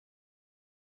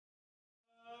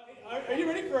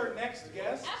for our next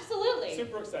guest? Absolutely.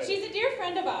 Super excited. She's a dear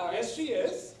friend of ours. Yes, she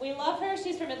is. We love her.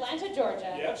 She's from Atlanta,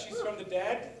 Georgia. Yeah, she's from the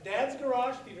Dad's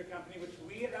Garage Theater Company, which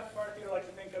we at Upper Theater like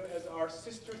to think of as our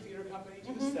sister theater company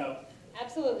to the south.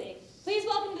 Absolutely. Please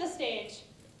welcome to the stage,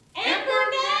 Amber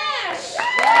Nash!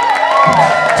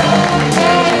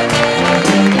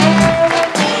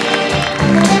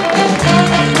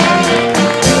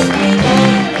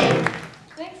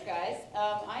 Thanks, guys.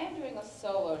 I am doing a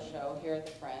solo show here at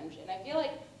the Fringe, and I feel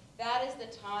like that is the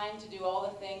time to do all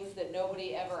the things that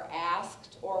nobody ever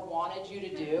asked or wanted you to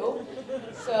do.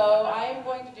 So I am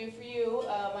going to do for you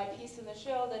my piece in the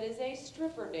show that is a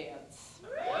stripper dance.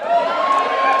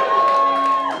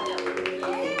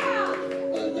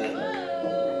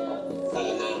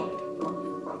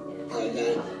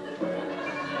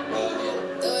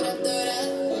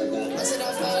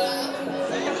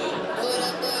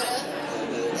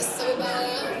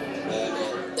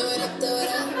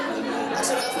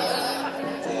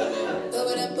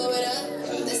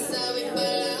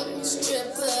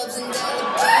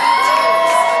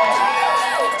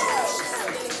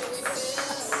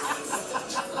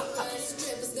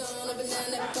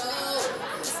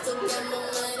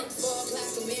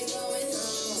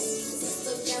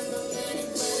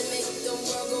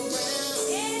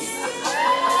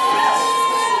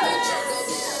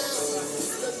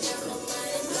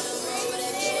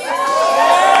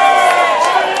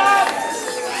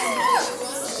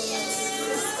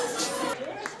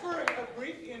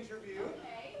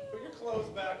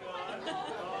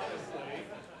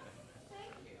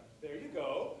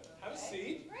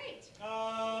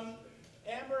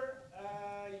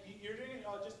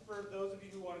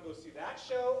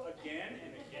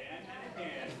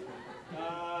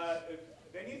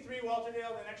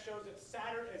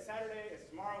 It's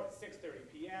tomorrow at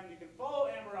 6:30 p.m. You can follow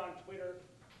Amber on Twitter,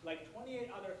 like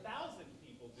 28,000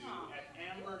 people do, at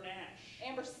AmberCNash.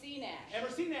 AmberCNash.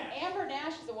 AmberCNash. Amber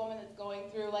Nash is a woman that's going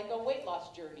through like a weight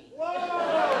loss journey. Whoa!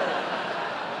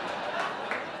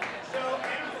 So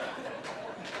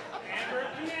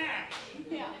AmberCNash.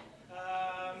 Yeah.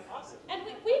 Awesome. And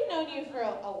we've known you for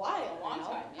a while A long now.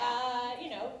 time, yeah.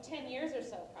 10 years or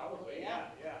so, probably. Yeah.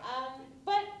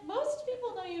 But most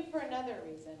people know you for another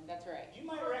reason. That's right. You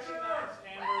might recognize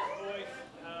Amber's voice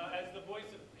as the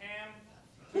voice of Pam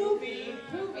Poovy,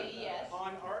 yes.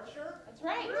 on Archer. That's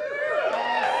right.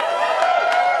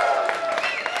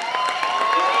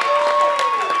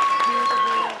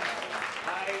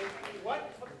 What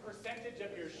percentage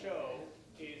of your show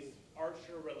is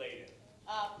Archer related?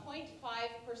 0.5%.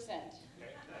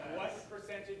 Okay. What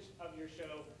percentage of your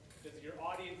show does your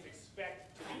audience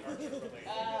expect to be Archer related?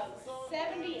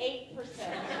 78%.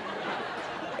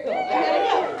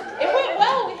 It went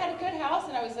well. We had a good house,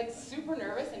 and I was like super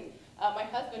nervous. And my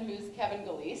husband, who's Kevin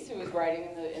Galise, who was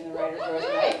writing in the writers' room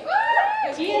tonight,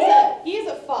 He is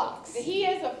a fox. He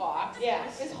is a fox. Yeah.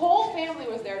 His whole family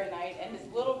was there tonight, and his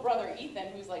little brother Ethan,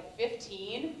 who's like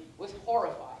 15, was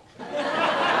horrified.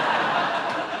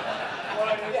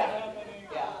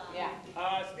 Yeah.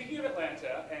 Speaking of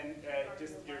Atlanta, and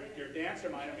just your dance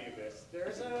reminded me of this.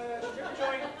 There's a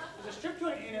strip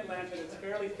joint in Atlanta that's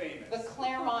fairly famous. The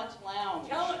Claremont Lounge.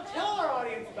 Tell our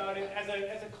audience about it as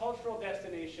a cultural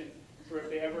destination for if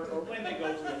they ever or when they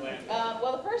go to Atlanta.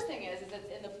 Well, the first thing is it's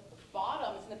in the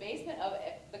bottom. It's in the basement of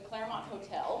the Claremont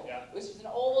Hotel, which is an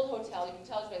old hotel. You can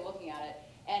tell just by looking at it,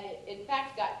 and it in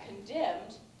fact got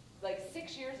condemned like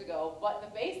 6 years ago, but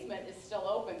the basement is still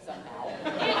open somehow.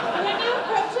 When you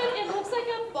approach it, it looks like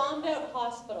a bombed-out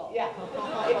hospital. Yeah,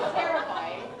 it's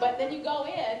terrifying. But then you go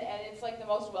in, and it's like the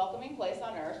most welcoming place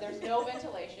on earth. There's no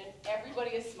ventilation.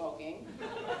 Everybody is smoking.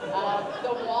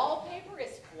 The wallpaper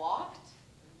is flocked.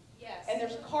 Yes. And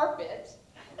there's carpet.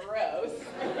 Gross.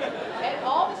 And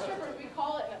all the strippers, we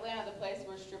call it in Atlanta the place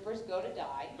where strippers go to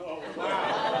die. Oh,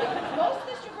 wow. Most of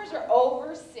the strippers are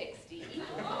over 60. And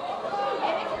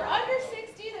if you're under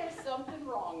 60, there's something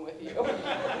wrong with you.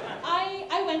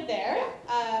 I went there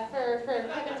for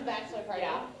Kevin's bachelor party.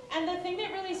 Yeah. And the thing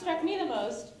that really struck me the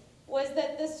most was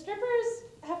that the strippers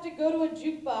have to go to a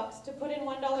jukebox to put in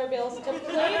 $1 bills to play the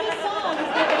songs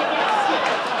that they dance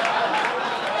to.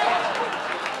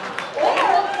 Or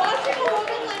watching a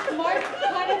woman like march,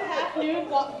 kind of half nude,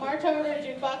 march over to a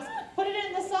jukebox, put it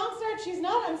in, the song starts, she's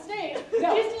not on stage.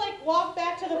 No. She has to like walk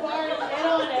back to the bar and get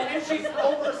on it. And she's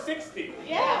over 60.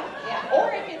 Yeah.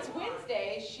 Or if it's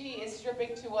Wednesday, she is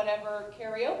stripping to whatever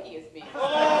karaoke is being.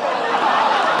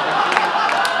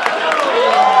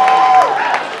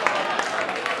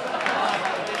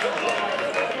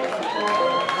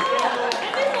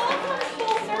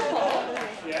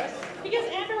 Because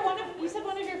Amber, you said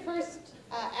one of your first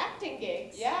acting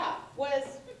gigs Yeah.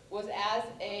 was was as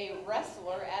a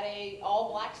wrestler at a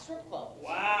all-black strip club.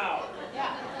 Wow.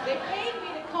 Yeah, they paid me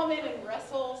to come in and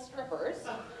wrestle strippers,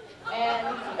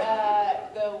 and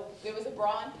there was a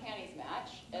bra and panties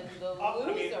match, and the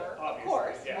loser, of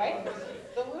course, yeah. right?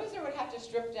 The loser would have to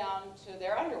strip down to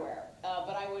their underwear,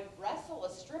 but I would wrestle a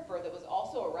stripper that was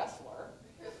also a wrestler,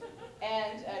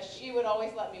 and she would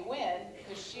always let me win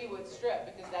because she would strip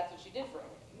because that's what she did for me.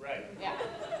 Right. Yeah.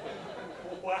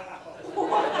 Wow.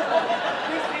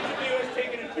 This interview has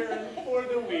taken a turn for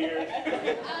the weird.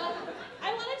 I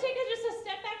want to take just a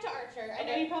step back to Archer. I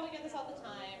know you probably get this all the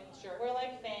time. Sure. We're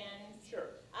like fans.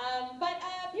 Sure. But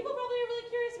people probably are really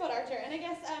curious about Archer. And I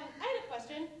guess I had a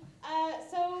question.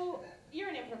 So you're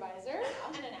an improviser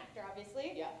and an actor,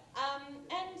 obviously. Yeah.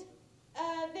 And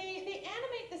they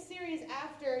animate the series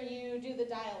after you do the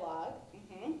dialogue.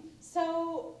 Mm-hmm.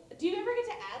 So do you ever get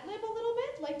to ad-lib a little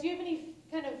bit? Like, do you have any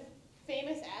kind of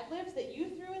famous ad-libs that you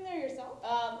threw in there yourself?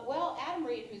 Well, Adam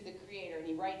Reed, who's the creator, and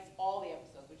he writes all the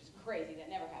episodes, which is crazy. That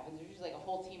never happens. There's usually like a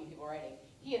whole team of people writing.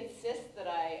 He insists that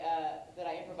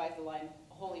I improvise the line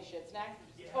 "Holy shit, snacks,"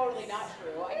 which is totally not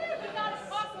true. I could not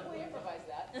possibly improvise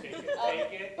that. Take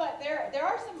it. But there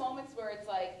are some moments where it's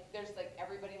like there's like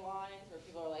everybody lines where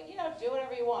people are like, do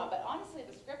whatever you want. But honestly,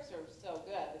 the scripts are so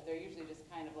good that they're usually just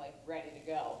kind of like ready to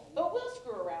go. But we'll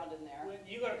screw around in there. When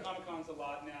you go to Comic Cons a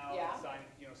lot now. Yeah.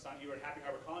 You were at Happy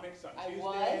Harbor Comics on I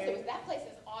Tuesday. that place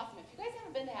is awesome. If you guys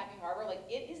haven't been to Happy Harbor, like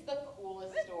it is the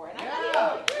coolest store. And I'm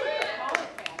not even a comic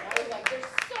fan. I was like, there's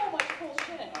so much cool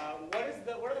shit in it.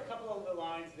 What are the couple of the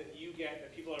lines that you get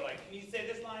that people are like, can you say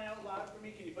this line out loud for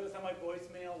me? Can you put this on my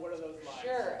voicemail? What are those lines?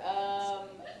 Sure.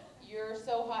 You're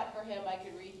so hot for him, I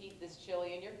could reheat this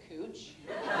chili in your cooch.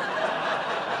 That's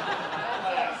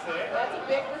a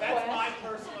big request. That's my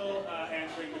personal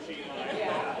answering machine line.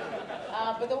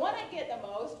 Yeah. But the one I get the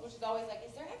most, which is always like,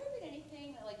 is there ever been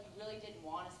anything that like you really didn't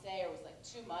want to say or was like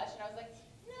too much? And I was like,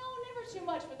 no, never too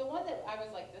much. But the one that I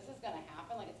was like, this is gonna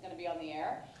happen, like it's gonna be on the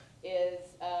air,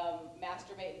 is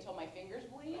masturbate until my fingers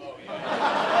bleed. Oh, yeah.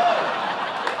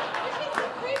 Which is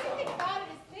the crazy thing about it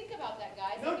is think about that,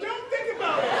 guys. No, don't think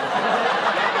about it!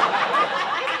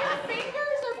 If your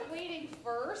fingers are bleeding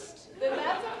first, then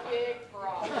that's a big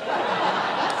problem.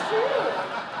 That's true.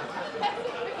 That's a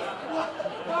big problem.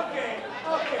 Okay.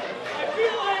 I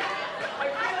feel like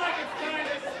it's time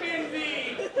to spin the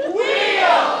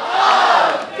Wheel of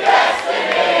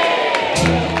Destiny!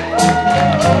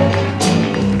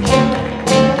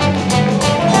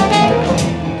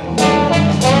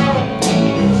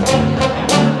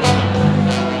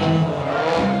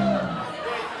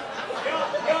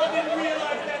 Y'all didn't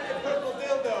realize that's the purple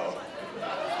dildo.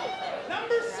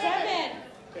 Number 7.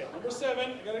 Okay, number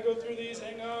 7. I gotta go through these.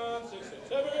 Hang on. 6 and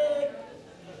 7.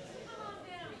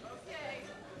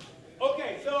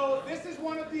 Okay, so this is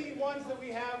one of the ones that we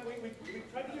have. We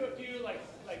tried to do a few like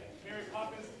Mary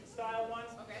Poppins style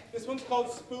ones. Okay. This one's called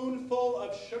Spoonful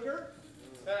of Sugar.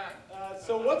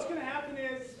 So what's going to happen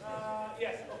is,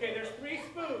 there's 3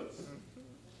 spoons.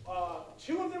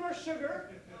 2 of them are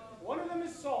sugar. 1 of them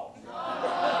is salt.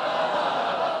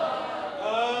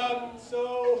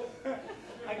 So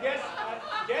I guess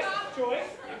choice.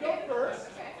 You go first.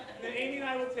 Then Amy and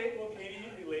I will take. Well,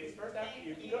 Amy, you ladies first. After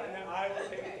you can go, and then I will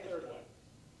take the third one.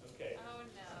 Okay. Oh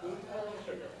no. Spoonful of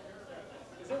sugar.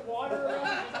 Is there water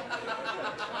around?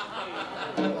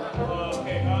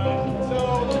 Okay.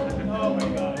 Oh my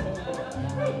God.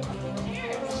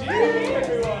 Cheers,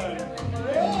 everyone.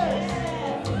 Yes.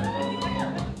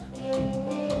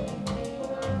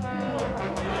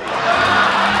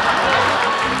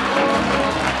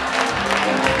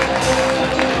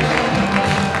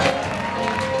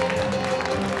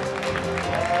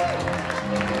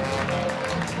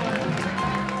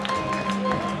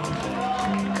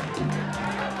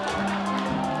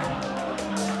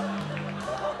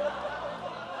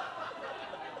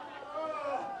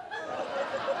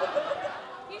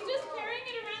 He's just carrying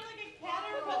it around like a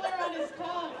caterpillar on his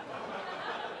tongue.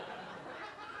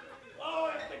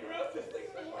 Oh, it's the grossest thing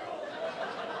in the world.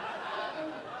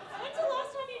 When's the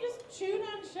last time you just chewed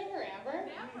on sugar, Amber?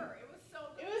 Never. It was so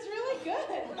It was really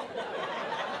good.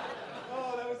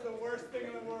 Oh, that was the worst thing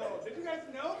in the world. Did you guys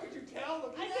know? Could you tell?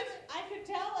 Look at it. I could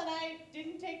tell, and I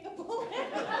didn't take the